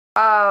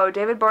Oh,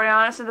 David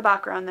Boreanaz in the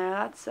background there.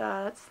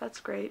 That's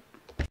great.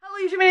 Hello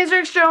YouTube, my name is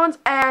Remi-Rix Jones,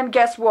 and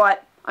guess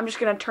what? I'm just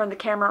gonna turn the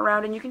camera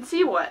around and you can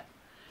see what.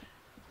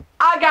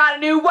 I got a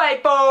new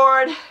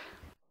whiteboard!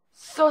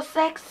 So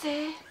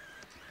sexy.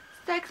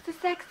 Sexy,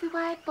 sexy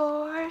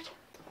whiteboard.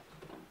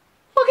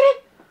 Look at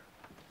it!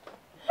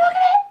 Look at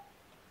it!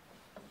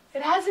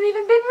 It hasn't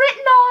even been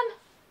written on!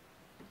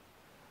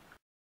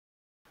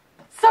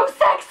 So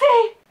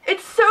sexy!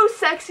 It's so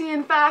sexy,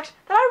 in fact,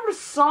 that I wrote a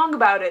song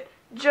about it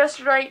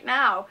just right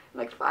now, in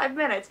like 5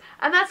 minutes.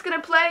 And that's gonna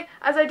play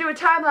as I do a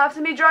time lapse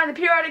of me drawing the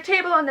periodic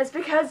table on this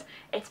because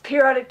it's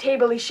periodic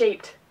table-y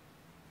shaped.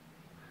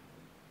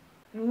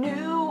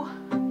 New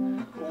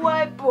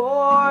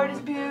whiteboard is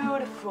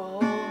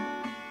beautiful.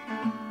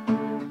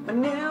 My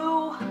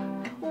new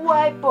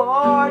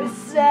whiteboard is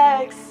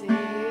sexy.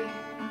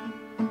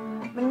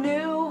 My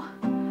new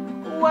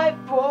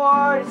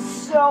whiteboard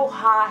is so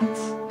hot.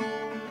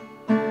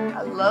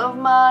 I love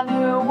my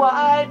new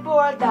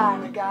whiteboard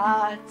that I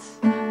got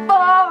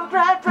for a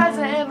grad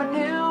present. My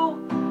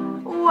new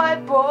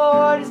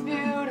whiteboard is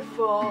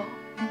beautiful.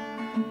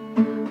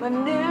 My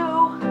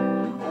new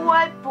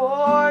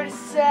whiteboard is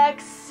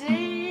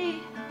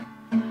sexy.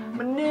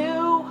 My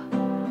new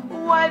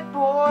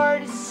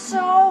whiteboard is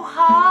so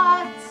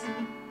hot.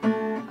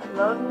 I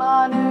love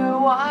my new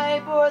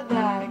whiteboard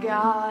that I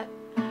got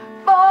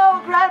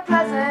for a grad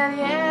present.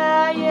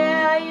 Yeah,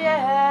 yeah,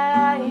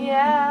 yeah,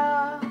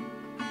 yeah.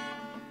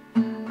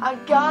 I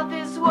got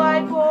this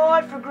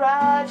whiteboard for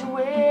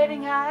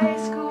graduating high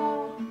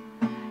school.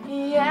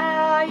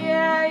 Yeah,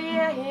 yeah,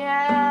 yeah,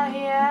 yeah,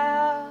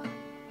 yeah.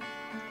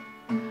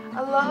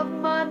 I love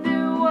my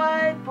new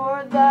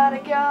whiteboard that I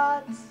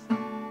got.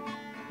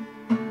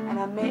 And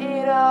I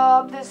made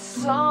up this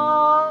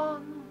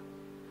song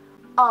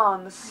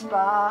on the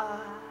spot.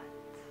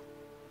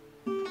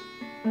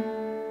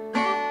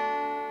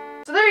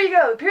 So there you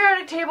go, the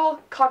periodic table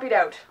copied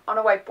out on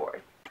a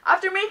whiteboard.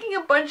 After making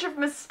a bunch of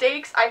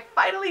mistakes, I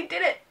finally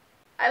did it.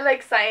 I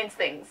like science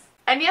things.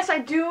 And yes, I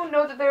do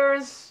know that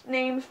there's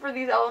names for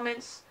these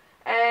elements,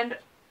 and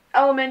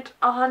element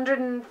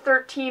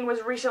 113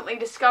 was recently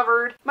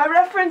discovered. My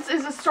reference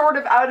is a sort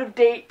of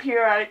out-of-date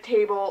periodic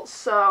table,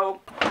 so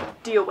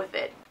deal with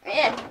it.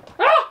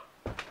 Ah!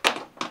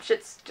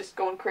 Shit's just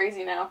going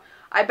crazy now.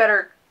 I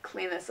better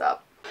clean this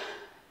up.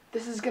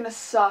 This is gonna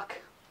suck.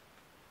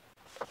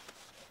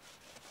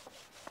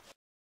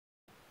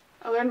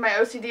 I learned my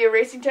OCD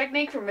erasing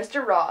technique from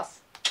Mr. Ross.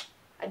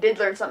 I did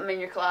learn something in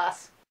your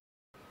class.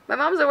 My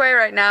mom's away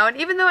right now, and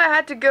even though I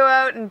had to go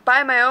out and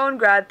buy my own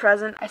grad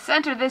present, I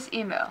sent her this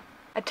email.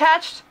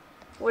 Attached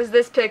was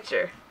this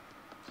picture.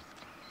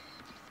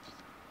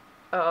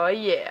 Oh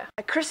yeah.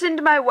 I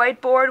christened my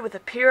whiteboard with a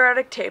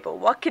periodic table.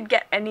 What could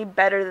get any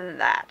better than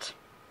that?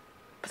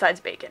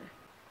 Besides bacon.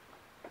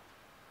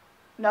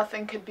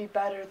 Nothing could be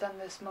better than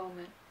this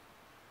moment.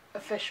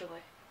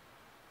 Officially.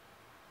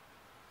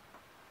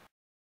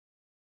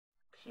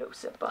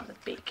 Close up on the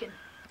bacon.